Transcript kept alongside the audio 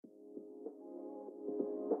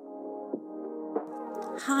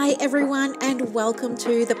Hi, everyone, and welcome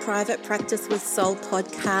to the Private Practice with Soul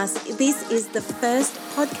podcast. This is the first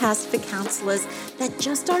podcast for counselors that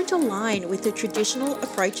just don't align with the traditional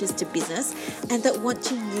approaches to business and that want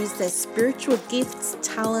to use their spiritual gifts,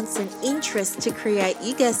 talents, and interests to create,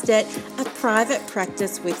 you guessed it, a private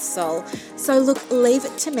practice with soul. So, look, leave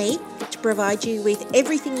it to me to provide you with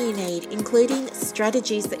everything you need, including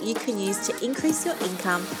strategies that you can use to increase your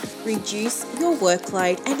income, reduce your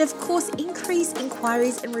workload, and of course, increase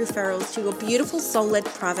inquiries and referrals to your beautiful soul-led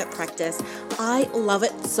private practice. I love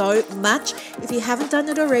it so much. If you haven't done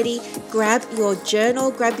it already, grab your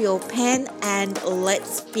journal, grab your pen, and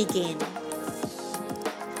let's begin.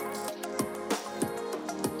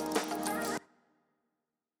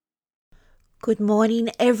 Good morning,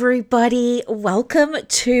 everybody. Welcome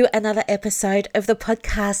to another episode of the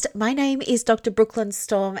podcast. My name is Dr. Brooklyn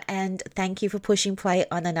Storm, and thank you for pushing play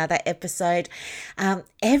on another episode.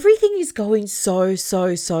 Everything is going so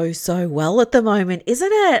well at the moment,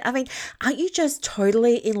 isn't it? I mean, aren't you just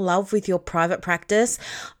totally in love with your private practice?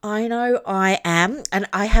 I know I am, and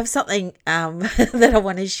I have something that I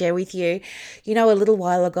want to share with you. You know, a little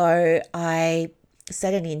while ago, I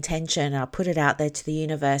set an intention, I put it out there to the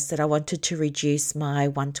universe that I wanted to reduce my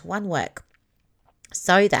one-to-one work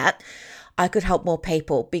so that I could help more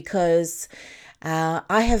people, because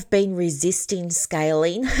I have been resisting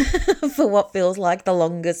scaling for what feels like the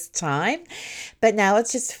longest time. But now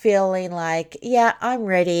it's just feeling like, yeah, I'm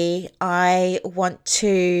ready. I want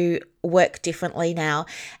to work differently now.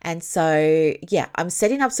 And so, yeah, I'm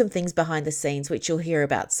setting up some things behind the scenes, which you'll hear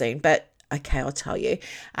about soon. But okay, I'll tell you.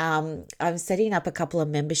 I'm setting up a couple of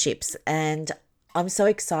memberships and I'm so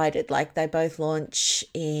excited. Like, they both launch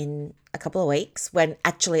in a couple of weeks, when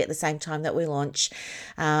actually at the same time that we launch,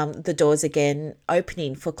 the doors again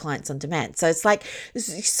opening for Clients on Demand. So it's like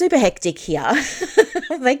super hectic here,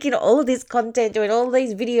 making all of this content, doing all of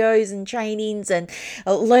these videos and trainings and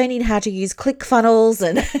learning how to use ClickFunnels.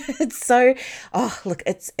 And it's so,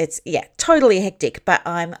 it's totally hectic, but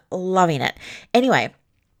I'm loving it. Anyway,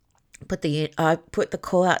 I put the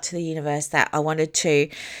call out to the universe that I wanted to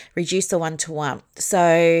reduce the one-to-one.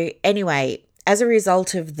 So anyway, as a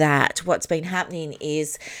result of that, what's been happening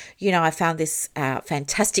is, I found this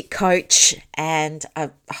fantastic coach, and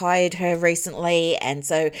I've hired her recently. And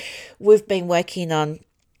so we've been working on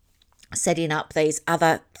setting up these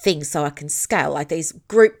other things so I can scale, like these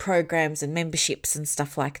group programs and memberships and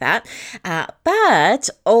stuff like that. But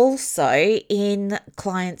also in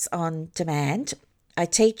Clients on Demand, I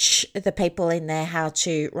teach the people in there how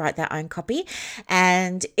to write their own copy,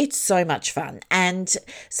 and it's so much fun. And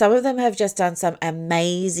some of them have just done some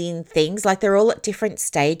amazing things. Like, they're all at different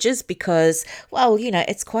stages because, well,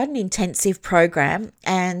 it's quite an intensive program,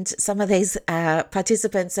 and some of these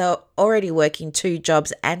participants are already working 2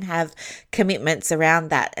 jobs and have commitments around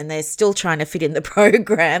that, and they're still trying to fit in the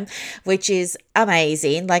program, which is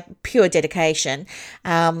amazing, like pure dedication.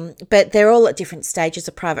 But they're all at different stages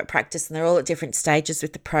of private practice, and they're all at different stages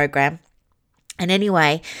with the program. And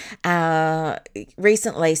anyway,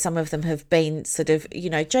 recently some of them have been sort of,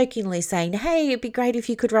 jokingly saying, hey, it'd be great if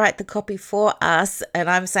you could write the copy for us. And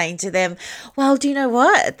I'm saying to them, well, do you know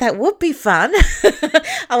what? That would be fun.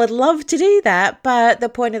 I would love to do that. But the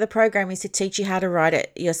point of the program is to teach you how to write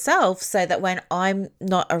it yourself, so that when I'm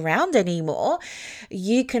not around anymore,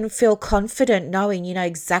 you can feel confident knowing you know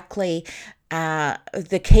exactly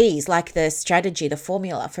the keys, like the strategy, the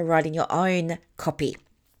formula for writing your own copy.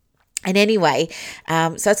 And anyway,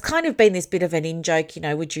 so it's kind of been this bit of an in-joke,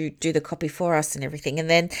 would you do the copy for us and everything? And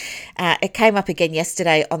then it came up again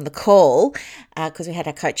yesterday on the call, because we had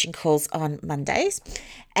our coaching calls on Mondays.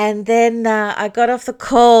 And then I got off the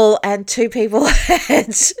call, and 2 people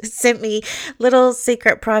had sent me little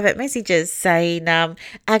secret private messages saying,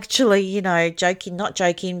 actually, joking, not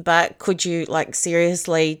joking, but could you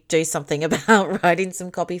seriously do something about writing some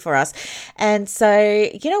copy for us? And so,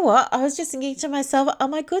 you know what? I was just thinking to myself, oh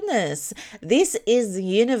my goodness, this is the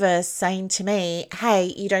universe saying to me,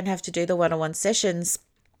 hey, you don't have to do the one-on-one sessions.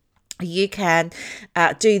 You can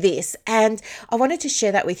do this. And I wanted to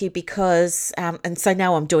share that with you because, and so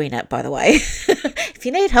now I'm doing it, by the way. If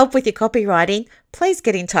you need help with your copywriting, please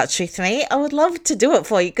get in touch with me. I would love to do it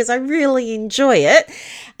for you because I really enjoy it.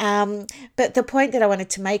 But the point that I wanted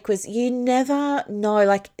to make was, you never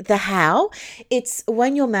know, the how. It's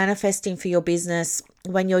when you're manifesting for your business,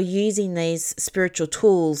 when you're using these spiritual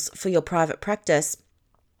tools for your private practice,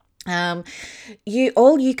 Um,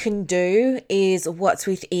 all you can do is what's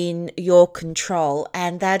within your control,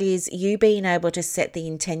 and that is you being able to set the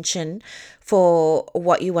intention for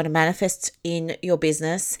what you want to manifest in your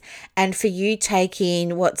business, and for you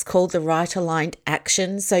taking what's called the right aligned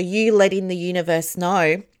action. So you letting the universe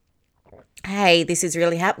know, hey, this is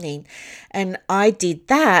really happening. And I did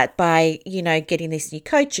that by, getting this new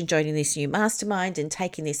coach and joining this new mastermind and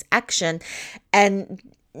taking this action. And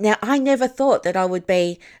now I never thought that I would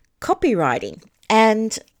be copywriting.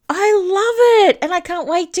 And I love it, and I can't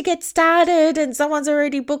wait to get started, and someone's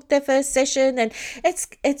already booked their first session, and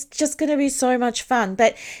it's just going to be so much fun.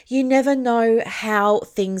 But you never know how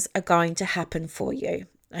things are going to happen for you.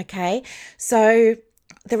 Okay? So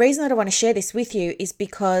the reason that I want to share this with you is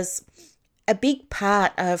because a big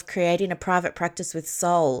part of creating a private practice with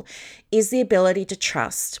soul is the ability to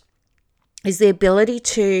trust, is the ability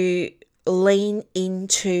to lean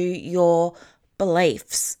into your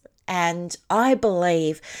beliefs. And I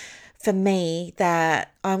believe, for me,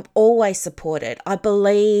 that I'm always supported. I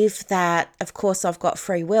believe that, of course, I've got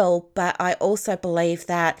free will, but I also believe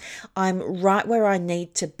that I'm right where I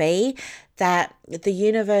need to be, that the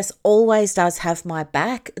universe always does have my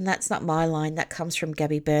back. And that's not my line, that comes from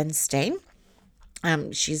Gabby Bernstein.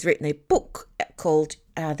 She's written a book called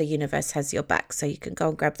The Universe Has Your Back, so you can go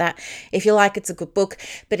and grab that if you like. It's a good book.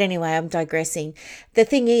 But anyway, I'm digressing. The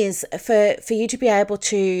thing is, for you to be able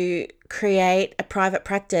to create a private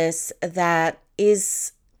practice that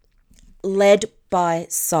is led by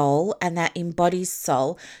soul and that embodies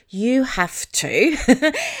soul, you have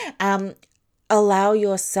to allow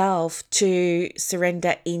yourself to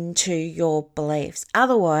surrender into your beliefs.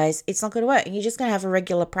 Otherwise, it's not going to work, and you're just going to have a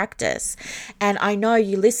regular practice. And I know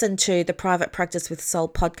you listen to the Private Practice with Soul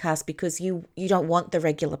podcast because you don't want the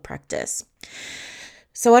regular practice.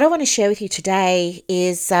 So what I want to share with you today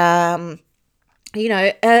is a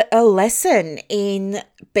lesson in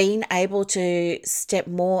being able to step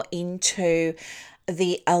more into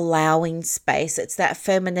the allowing space. It's that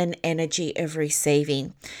feminine energy of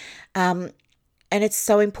receiving. And it's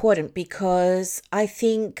so important because I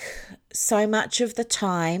think so much of the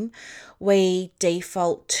time we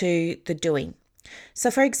default to the doing.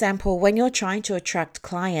 So for example, when you're trying to attract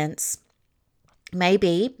clients,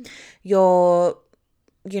 maybe you're,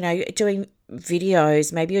 doing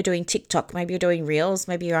videos, maybe you're doing TikTok, maybe you're doing Reels,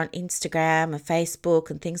 maybe you're on Instagram or Facebook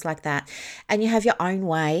and things like that. And you have your own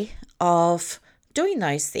way of doing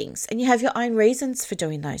those things, and you have your own reasons for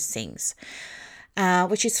doing those things.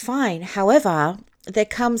 Which is fine. However, there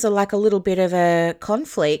comes a little bit of a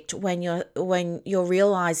conflict when you're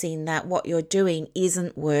realizing that what you're doing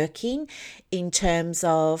isn't working in terms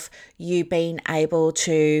of you being able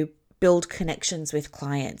to build connections with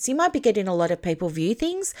clients. You might be getting a lot of people view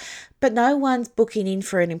things, but no one's booking in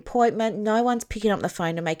for an appointment. No one's picking up the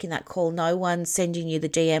phone and making that call. No one's sending you the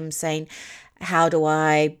DM saying, how do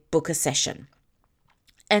I book a session?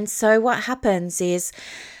 And so what happens is,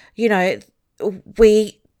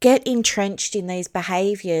 we get entrenched in these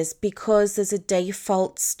behaviors because there's a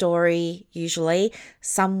default story, usually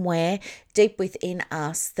somewhere deep within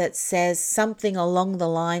us, that says something along the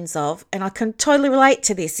lines of, and I can totally relate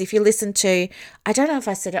to this. If you listen to, I don't know if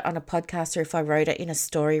I said it on a podcast or if I wrote it in a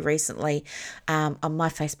story recently on my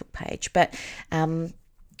Facebook page, but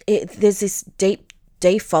there's this deep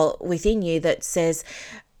default within you that says,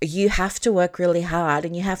 you have to work really hard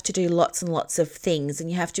and you have to do lots and lots of things and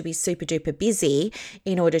you have to be super duper busy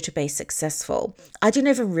in order to be successful. I didn't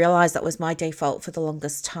even realize that was my default for the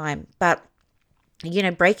longest time, but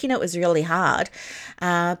breaking it was really hard,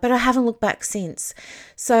 but I haven't looked back since.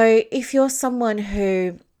 So if you're someone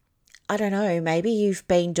who, I don't know, maybe you've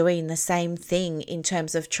been doing the same thing in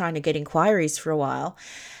terms of trying to get inquiries for a while,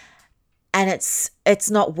 and it's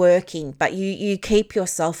not working, but you keep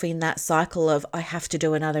yourself in that cycle of, I have to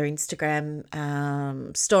do another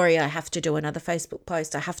Instagram story, I have to do another Facebook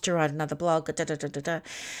post, I have to write another blog, da, da, da, da, da.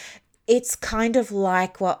 It's kind of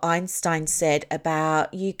like what Einstein said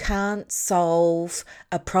about you can't solve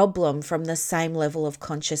a problem from the same level of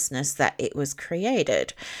consciousness that it was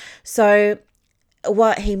created. So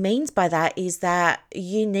what he means by that is that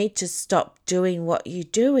you need to stop doing what you're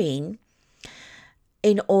doing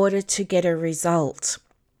in order to get a result,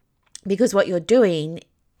 because what you're doing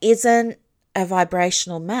isn't a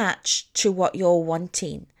vibrational match to what you're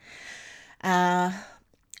wanting.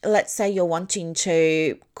 Let's say you're wanting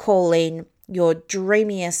to call in your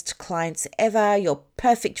dreamiest clients ever, your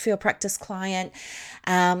perfect for your practice client,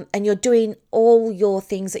 and you're doing all your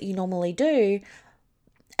things that you normally do,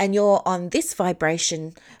 and you're on this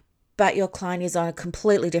vibration, but your client is on a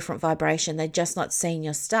completely different vibration. They're just not seeing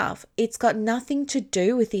your stuff. It's got nothing to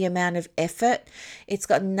do with the amount of effort. It's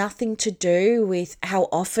got nothing to do with how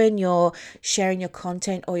often you're sharing your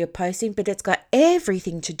content or you're posting, but it's got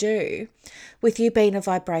everything to do with you being a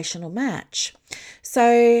vibrational match.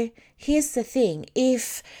 So here's the thing.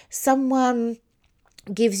 If someone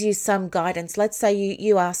gives you some guidance, let's say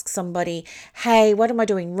you ask somebody, hey, what am I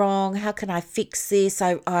doing wrong? How can I fix this?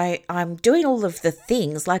 I'm doing all of the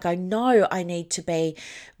things, like I know I need to be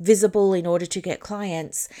visible in order to get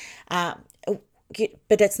clients, but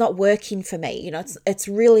it's not working for me. It's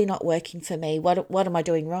really not working for me. What am I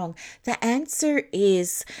doing wrong? The answer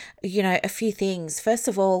is, a few things. First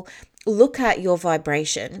of all, look at your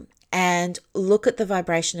vibration and look at the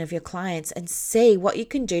vibration of your clients and see what you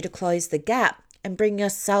can do to close the gap and bring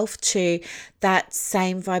yourself to that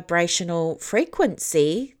same vibrational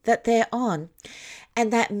frequency that they're on.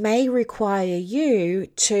 And that may require you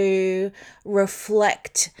to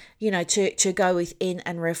reflect, to go within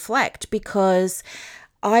and reflect, because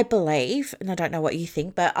I believe, and I don't know what you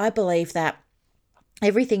think, but I believe that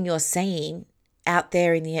everything you're seeing out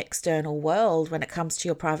there in the external world when it comes to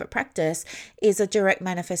your private practice is a direct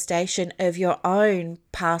manifestation of your own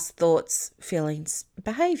past thoughts, feelings,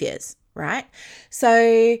 behaviors. Right?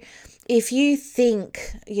 So if you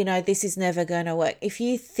think, this is never going to work, if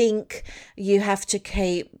you think you have to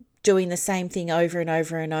keep doing the same thing over and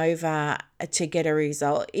over and over to get a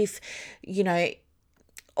result, if,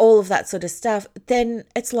 all of that sort of stuff, then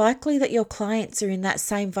it's likely that your clients are in that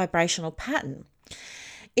same vibrational pattern.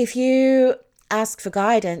 If you ask for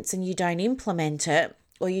guidance and you don't implement it,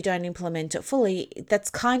 or you don't implement it fully,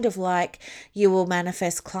 that's kind of like you will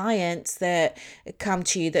manifest clients that come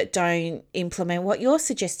to you that don't implement what you're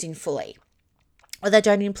suggesting fully, or they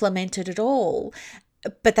don't implement it at all,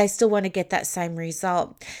 but they still want to get that same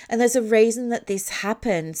result. And there's a reason that this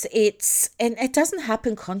happens. And it doesn't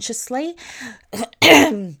happen consciously.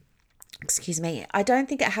 Excuse me. I don't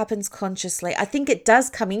think it happens consciously. I think it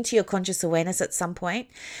does come into your conscious awareness at some point.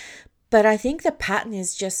 But I think the pattern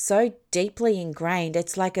is just so deeply ingrained.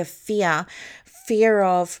 It's like a fear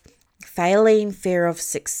of failing, fear of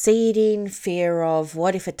succeeding, fear of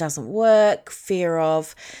what if it doesn't work, fear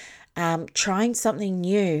of trying something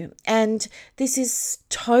new. And this is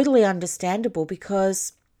totally understandable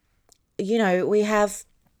because, we have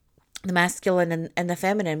the masculine and the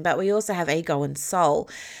feminine, but we also have ego and soul.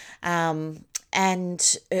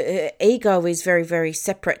 And ego is very, very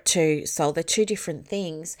separate to soul. They're two different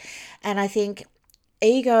things. And I think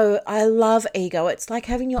I love ego. It's like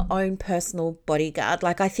having your own personal bodyguard.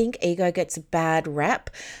 Like, I think ego gets a bad rap,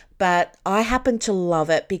 but I happen to love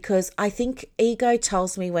it because I think ego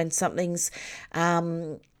tells me when something's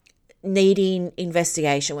needing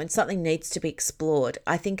investigation, when something needs to be explored.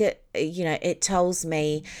 I think it tells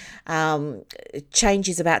me change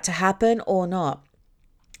is about to happen or not.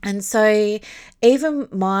 And so even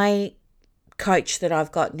my coach that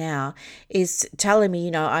I've got now is telling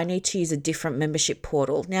me, I need to use a different membership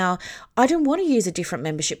portal. Now, I don't want to use a different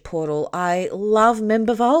membership portal. I love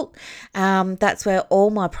MemberVault. That's where all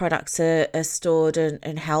my products are stored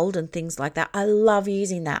and held and things like that. I love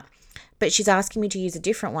using that. But she's asking me to use a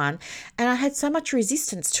different one. And I had so much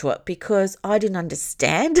resistance to it because I didn't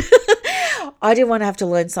understand. I didn't want to have to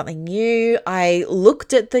learn something new. I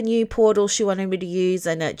looked at the new portal she wanted me to use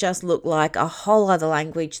and it just looked like a whole other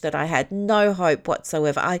language that I had no hope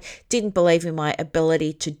whatsoever. I didn't believe in my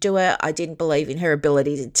ability to do it. I didn't believe in her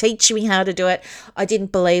ability to teach me how to do it. I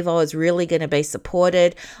didn't believe I was really going to be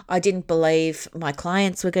supported. I didn't believe my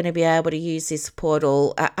clients were going to be able to use this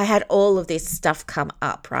portal. I had all of this stuff come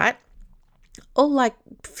up, right? All like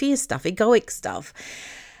fear stuff, egoic stuff.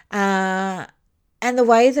 And the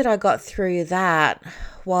way that I got through that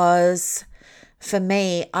was, for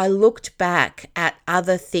me, I looked back at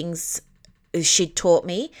other things she'd taught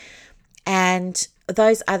me, and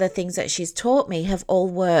those other things that she's taught me have all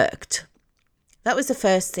worked. That was the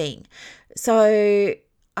first thing. So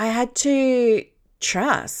I had to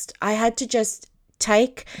trust. I had to just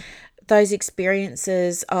take those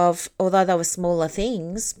experiences of, although they were smaller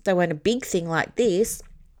things, they weren't a big thing like this,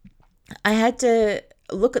 I had to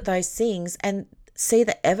look at those things and see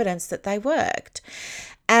the evidence that they worked.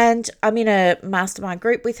 And I'm in a mastermind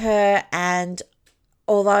group with her, and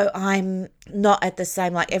although I'm not at the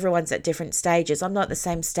same, like everyone's at different stages, I'm not at the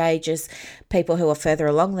same stage as people who are further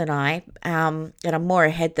along than I, and I'm more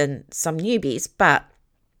ahead than some newbies, but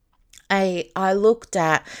I looked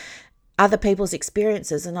at other people's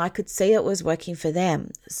experiences and I could see it was working for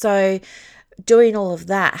them. So doing all of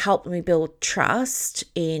that helped me build trust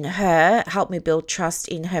in her, helped me build trust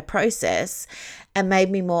in her process, and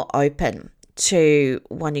made me more open to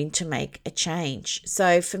wanting to make a change.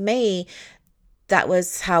 So for me, that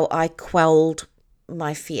was how I quelled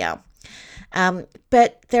my fear.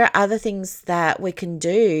 But there are other things that we can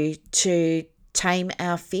do to tame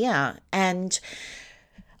our fear. And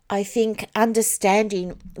I think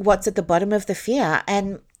understanding what's at the bottom of the fear,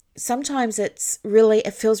 and sometimes it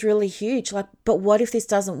feels really huge. Like, but what if this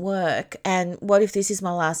doesn't work? And what if this is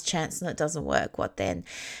my last chance and it doesn't work? What then?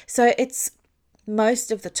 So it's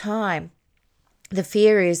most of the time, the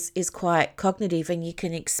fear is quite cognitive, and you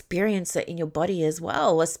can experience it in your body as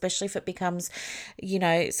well, especially if it becomes,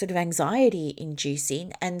 sort of anxiety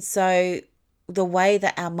inducing. And so the way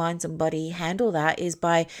that our minds and body handle that is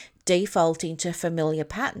by defaulting to familiar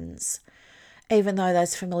patterns, even though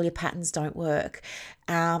those familiar patterns don't work.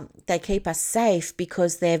 They keep us safe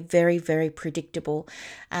because they're very, very predictable.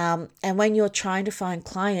 And when you're trying to find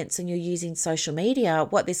clients and you're using social media,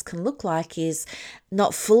 what this can look like is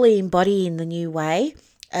not fully embodying the new way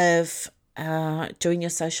of doing your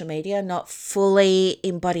social media, not fully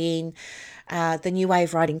embodying the new way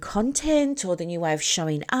of writing content or the new way of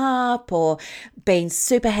showing up, or being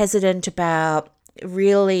super hesitant about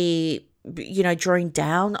really, drawing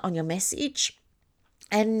down on your message.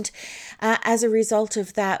 And as a result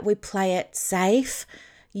of that, we play it safe,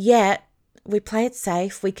 yet we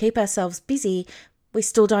keep ourselves busy, we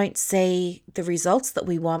still don't see the results that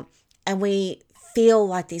we want, and we feel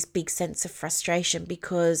like this big sense of frustration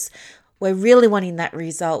because we're really wanting that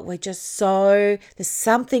result. There's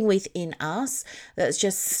something within us that's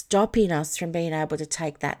just stopping us from being able to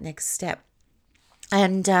take that next step.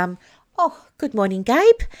 And, good morning,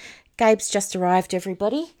 Gabe. Gabe's just arrived,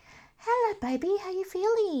 everybody. Hello, baby. How you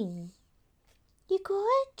feeling? You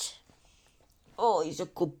good? Oh, he's a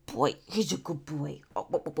good boy. Oh,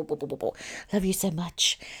 love you so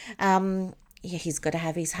much. He's got to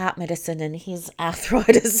have his heart medicine and his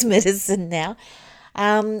arthritis medicine now.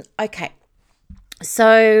 Okay.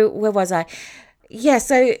 So where was I? Yeah,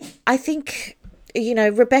 so I think,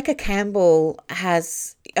 Rebecca Campbell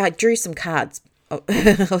I drew some cards.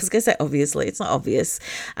 I was going to say obviously, it's not obvious.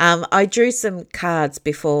 I drew some cards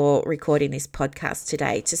before recording this podcast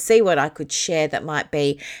today to see what I could share that might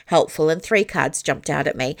be helpful, and 3 cards jumped out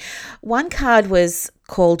at me. One card was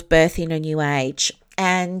called Birthing a New Age,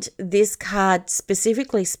 and this card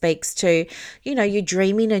specifically speaks to, you're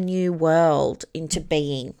dreaming a new world into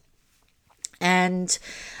being. And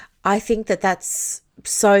I think that that's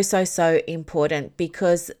so important,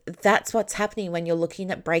 because that's what's happening when you're looking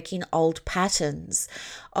at breaking old patterns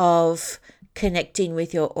of connecting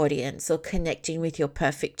with your audience or connecting with your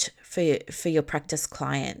perfect for your practice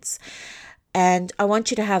clients. And I want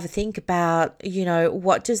you to have a think about,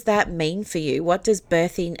 what does that mean for you? What does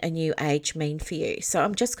birthing a new age mean for you? So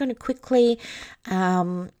I'm just going to quickly,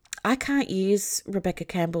 I can't use Rebecca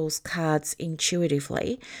Campbell's cards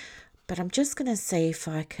intuitively, but I'm just going to see if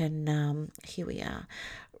I can, here we are,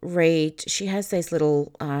 read. She has these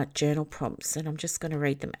little journal prompts, and I'm just going to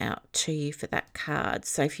read them out to you for that card.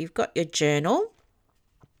 So if you've got your journal,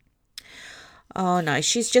 oh no,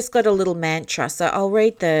 she's just got a little mantra. So I'll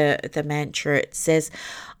read the mantra. It says,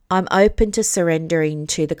 I'm open to surrendering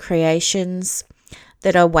to the creations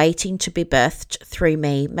that are waiting to be birthed through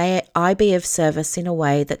me. May I be of service in a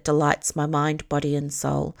way that delights my mind, body, and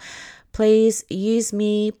soul. Please use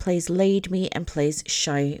me, please lead me, and please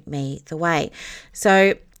show me the way.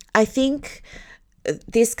 So I think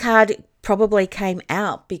this card probably came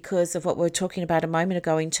out because of what we were talking about a moment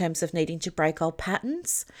ago in terms of needing to break old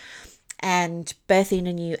patterns. And birthing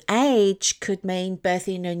a new age could mean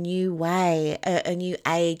birthing a new way, a new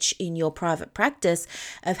age in your private practice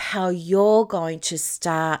of how you're going to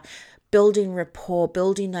start building rapport,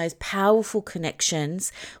 building those powerful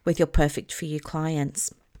connections with your perfect for you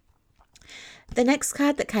clients. The next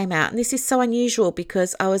card that came out, and this is so unusual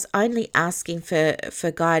because I was only asking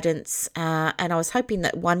for guidance, and I was hoping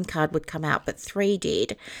that 1 card would come out, but 3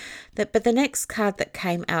 did. But the next card that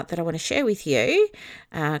came out that I want to share with you,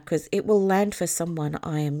 because it will land for someone,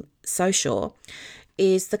 I am so sure,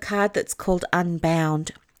 is the card that's called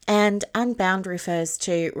Unbound. And Unbound refers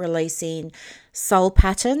to releasing soul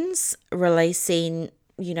patterns, releasing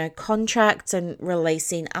contracts, and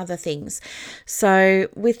releasing other things. So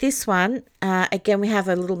with this one, again, we have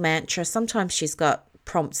a little mantra. Sometimes she's got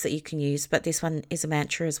prompts that you can use, but this one is a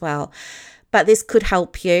mantra as well. But this could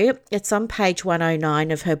help you. It's on page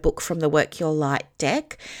 109 of her book From the Work Your Light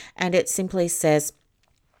deck. And it simply says,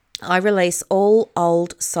 I release all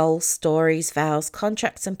old soul stories, vows,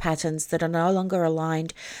 contracts, and patterns that are no longer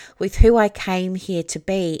aligned with who I came here to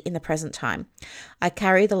be in the present time. I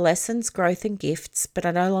carry the lessons, growth, and gifts, but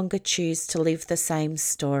I no longer choose to live the same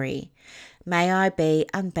story. May I be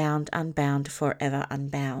unbound, unbound, forever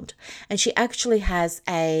unbound. And she actually has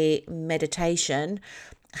a meditation.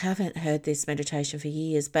 I haven't heard this meditation for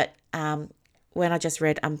years, but when I just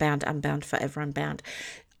read Unbound, Unbound, Forever Unbound,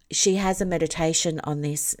 she has a meditation on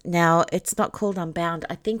this. Now, it's not called Unbound.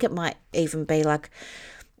 I think it might even be like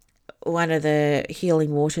one of the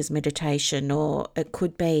Healing Waters meditation, or it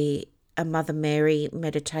could be a Mother Mary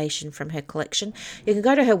meditation from her collection. You can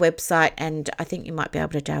go to her website and I think you might be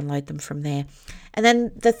able to download them from there. And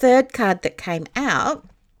then the third card that came out,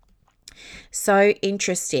 so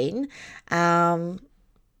interesting,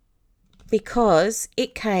 because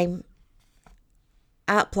it came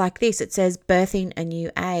up like this. It says birthing a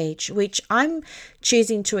new age, which I'm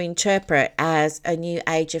choosing to interpret as a new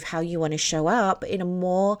age of how you want to show up in a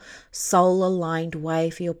more soul aligned way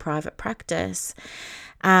for your private practice.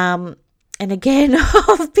 And again,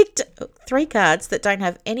 I've picked 3 cards that don't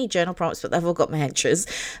have any journal prompts, but they've all got mantras.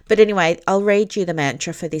 But anyway, I'll read you the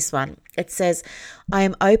mantra for this one. It says, I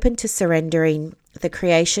am open to surrendering the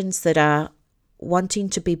creations that are wanting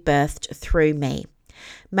to be birthed through me.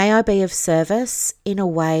 May I be of service in a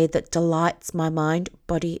way that delights my mind,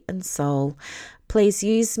 body, and soul. Please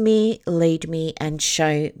use me, lead me, and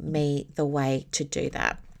show me the way to do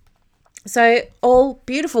that. So all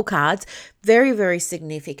beautiful cards, very, very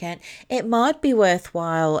significant. It might be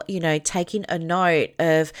worthwhile, taking a note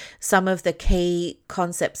of some of the key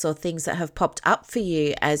concepts or things that have popped up for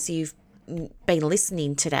you as you've been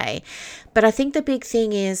listening today. But I think the big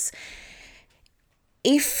thing is,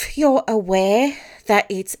 if you're aware that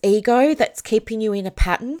it's ego that's keeping you in a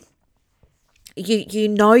pattern, you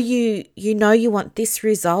know you want this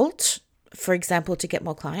result, for example, to get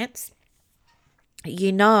more clients.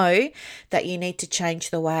 You know that you need to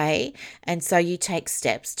change the way, and so you take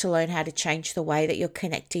steps to learn how to change the way that you're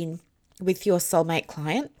connecting with your soulmate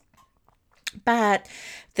client. But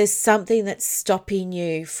there's something that's stopping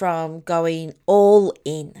you from going all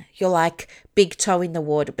in. You're like big toe in the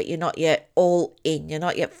water, but you're not yet all in. You're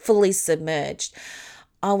not yet fully submerged.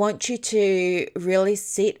 I want you to really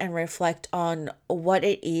sit and reflect on what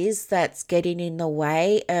it is that's getting in the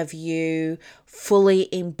way of you fully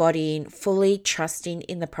embodying, fully trusting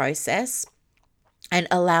in the process, and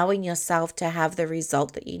allowing yourself to have the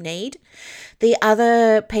result that you need. The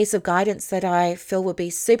other piece of guidance that I feel would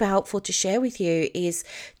be super helpful to share with you is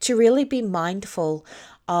to really be mindful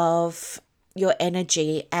of your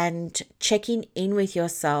energy and checking in with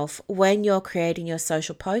yourself when you're creating your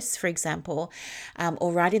social posts, for example,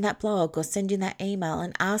 or writing that blog or sending that email,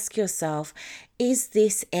 and ask yourself, is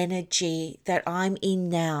this energy that I'm in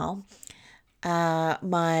now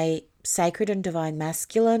my sacred and divine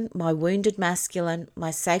masculine, my wounded masculine,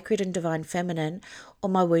 my sacred and divine feminine, or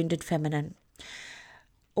my wounded feminine?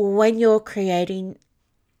 When you're creating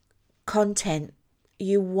content,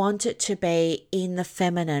 you want it to be in the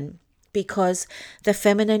feminine, because the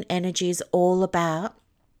feminine energy is all about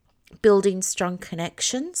building strong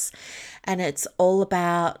connections, and it's all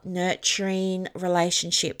about nurturing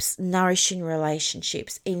relationships, nourishing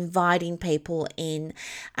relationships, inviting people in,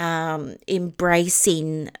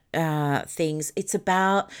 embracing things. It's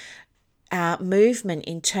about movement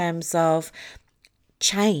in terms of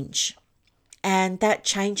change. And that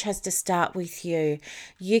change has to start with you.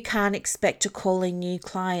 You can't expect to call in new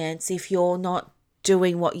clients if you're not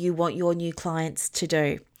doing what you want your new clients to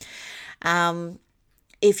do.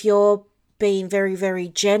 If you're being very, very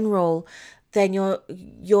general, then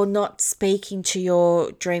you're not speaking to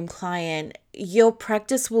your dream client. Your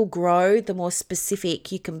practice will grow the more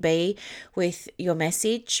specific you can be with your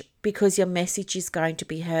message, because your message is going to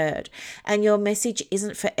be heard, and your message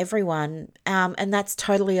isn't for everyone, and that's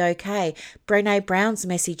totally okay. Brené Brown's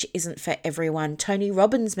message isn't for everyone. Tony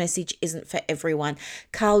Robbins' message isn't for everyone.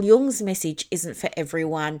 Carl Jung's message isn't for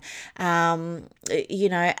everyone. Aaron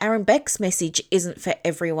Beck's message isn't for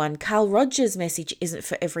everyone. Carl Rogers' message isn't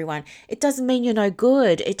for everyone. It doesn't mean you're no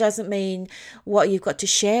good. It doesn't mean what you've got to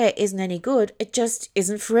share isn't any good. It just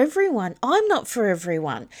isn't for everyone. I'm not for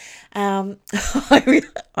everyone.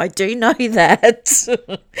 I do know that.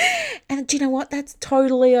 And do you know what? That's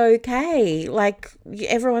totally okay. Like,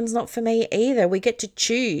 everyone's not for me either. We get to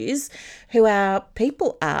choose who our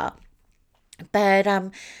people are. But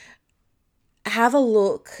have a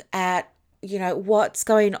look at, what's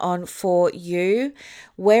going on for you.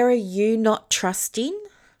 Where are you not trusting?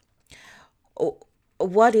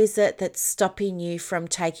 What is it that's stopping you from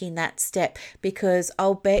taking that step? Because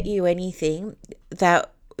I'll bet you anything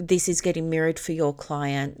that this is getting mirrored for your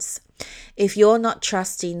clients. If you're not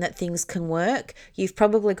trusting that things can work, you've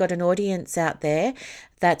probably got an audience out there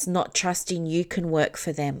that's not trusting you can work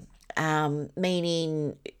for them.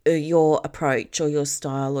 meaning your approach or your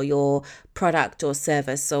style or your product or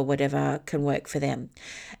service or whatever can work for them.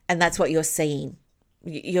 And that's what you're seeing.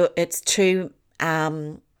 It's two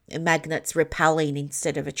magnets repelling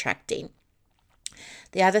instead of attracting.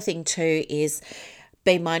 The other thing too is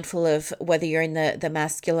be mindful of whether you're in the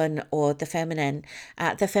masculine or the feminine.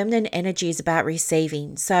 The feminine energy is about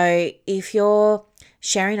receiving. So if you're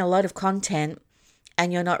sharing a lot of content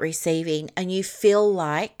and you're not receiving, and you feel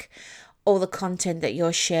like all the content that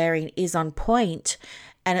you're sharing is on point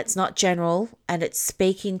and it's not general and it's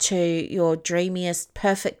speaking to your dreamiest,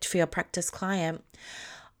 perfect for your practice client,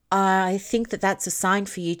 I think that that's a sign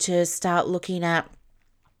for you to start looking at,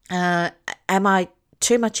 am I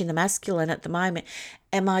too much in the masculine at the moment?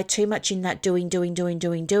 Am I too much in that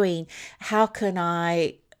doing? How can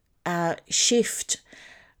I shift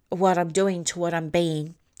what I'm doing to what I'm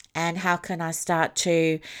being? And how can I start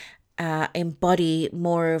to embody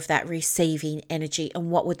more of that receiving energy?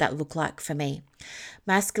 And what would that look like for me?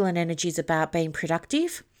 Masculine energy is about being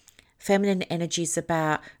productive. Feminine energy is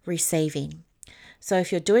about receiving. So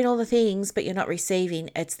if you're doing all the things but you're not receiving,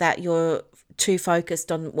 it's that you're too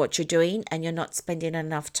focused on what you're doing and you're not spending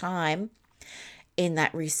enough time in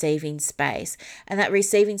that receiving space. And that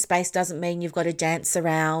receiving space doesn't mean you've got to dance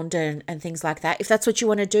around and things like that. If that's what you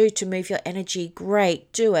want to do to move your energy,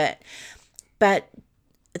 great, do it. But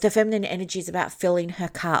the feminine energy is about filling her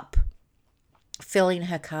cup.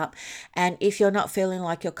 And if you're not feeling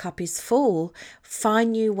like your cup is full,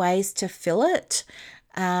 find new ways to fill it.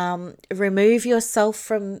 Remove yourself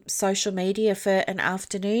from social media for an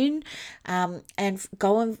afternoon, and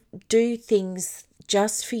go and do things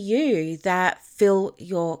just for you that fill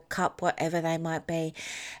your cup, whatever they might be.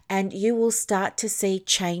 And you will start to see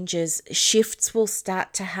changes. Shifts will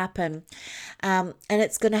start to happen. And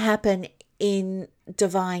it's going to happen in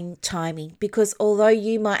divine timing, because although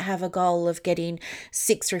you might have a goal of getting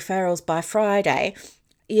 6 referrals by Friday,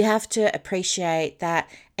 you have to appreciate that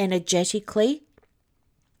energetically,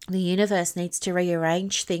 the universe needs to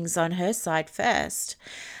rearrange things on her side first.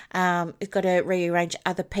 It's got to rearrange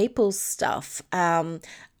other people's stuff,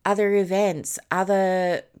 other events,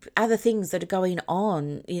 other things that are going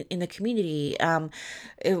on in the community,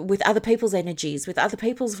 with other people's energies, with other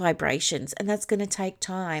people's vibrations, and that's going to take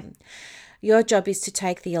time. Your job is to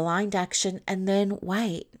take the aligned action and then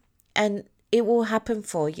wait, and it will happen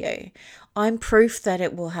for you. I'm proof that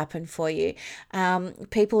it will happen for you.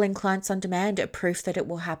 People in Clients on Demand are proof that it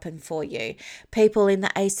will happen for you. People in the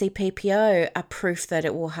ACPPO are proof that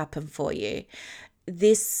it will happen for you.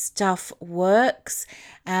 This stuff works,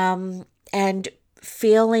 and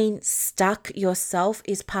feeling stuck yourself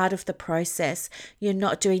is part of the process. You're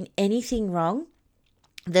not doing anything wrong.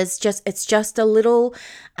 It's just a little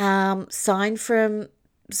sign from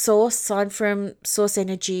source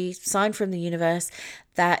energy, sign from the universe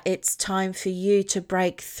that it's time for you to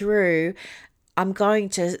break through. I'm going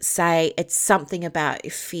to say it's something about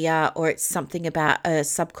fear, or it's something about a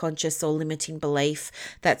subconscious or limiting belief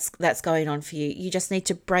that's going on for you. You just need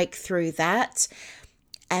to break through that,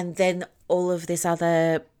 and then all of this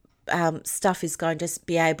other stuff is going to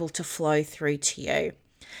be able to flow through to you.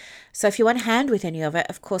 So if you want a hand with any of it,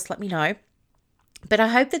 of course, let me know. But I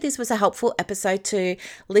hope that this was a helpful episode to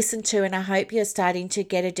listen to, and I hope you're starting to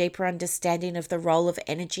get a deeper understanding of the role of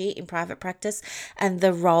energy in private practice, and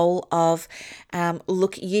the role of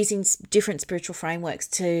using different spiritual frameworks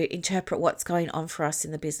to interpret what's going on for us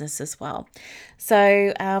in the business as well.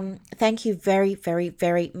 So thank you very, very,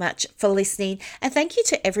 very much for listening, and thank you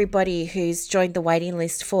to everybody who's joined the waiting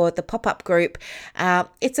list for the pop-up group.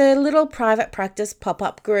 It's a little private practice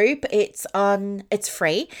pop-up group. It's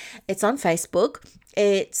free. It's on Facebook.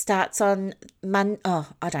 It starts on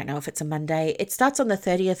I don't know if it's a Monday. It starts on the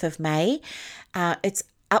 30th of May. It's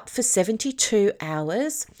up for 72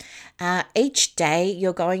 hours. Each day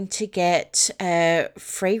you're going to get a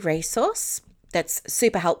free resource that's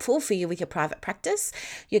super helpful for you with your private practice.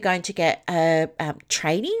 You're going to get a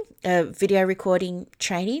video recording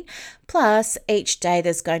training. Plus, each day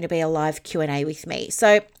there's going to be a live Q&A with me.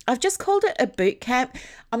 So I've just called it a boot camp.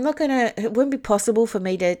 It wouldn't be possible for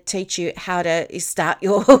me to teach you how to start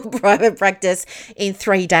your private practice in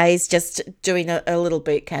 3 days, just doing a little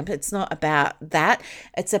boot camp. It's not about that.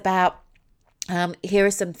 It's about here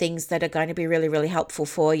are some things that are going to be really, really helpful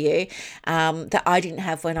for you, that I didn't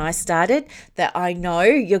have when I started, that I know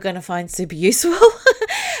you're going to find super useful.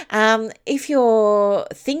 If you're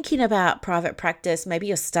thinking about private practice, maybe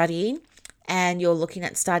you're studying and you're looking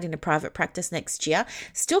at starting a private practice next year,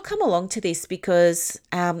 still come along to this, because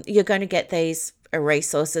you're going to get these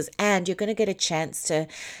resources, and you're going to get a chance to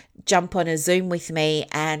jump on a Zoom with me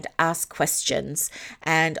and ask questions,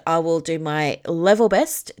 and I will do my level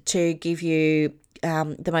best to give you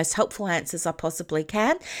the most helpful answers I possibly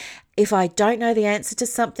can. If I don't know the answer to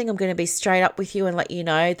something, I'm going to be straight up with you and let you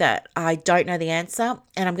know that I don't know the answer,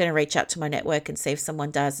 and I'm going to reach out to my network and see if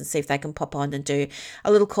someone does, and see if they can pop on and do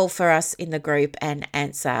a little call for us in the group and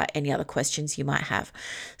answer any other questions you might have.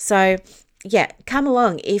 So yeah, come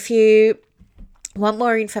along. If you want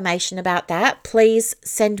more information about that, please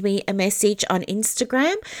send me a message on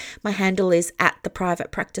Instagram. My handle is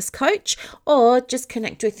 @theprivatepracticecoach, or just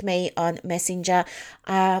connect with me on Messenger.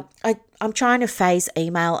 I'm trying to phase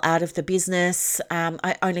email out of the business.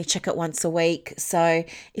 I only check it once a week. So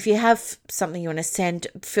if you have something you want to send,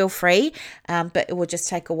 feel free, but it will just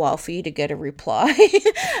take a while for you to get a reply.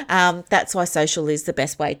 That's why social is the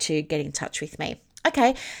best way to get in touch with me.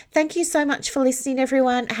 Okay, thank you so much for listening,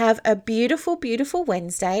 everyone. Have a beautiful, beautiful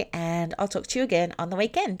Wednesday, and I'll talk to you again on the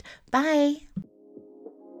weekend. Bye.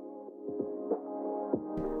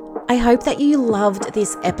 I hope that you loved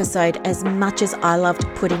this episode as much as I loved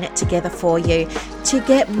putting it together for you. To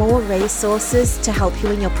get more resources to help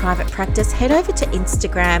you in your private practice, head over to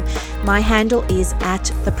Instagram. My handle is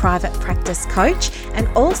 @theprivatepracticecoach. And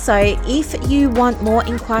also, if you want more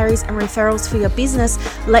inquiries and referrals for your business,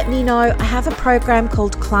 let me know. I have a program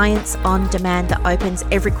called Clients on Demand that opens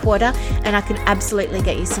every quarter, and I can absolutely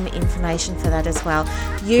get you some information for that as well.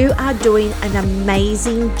 You are doing an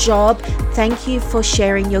amazing job. Thank you for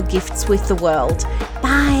sharing your gifts with the world.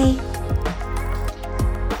 Bye.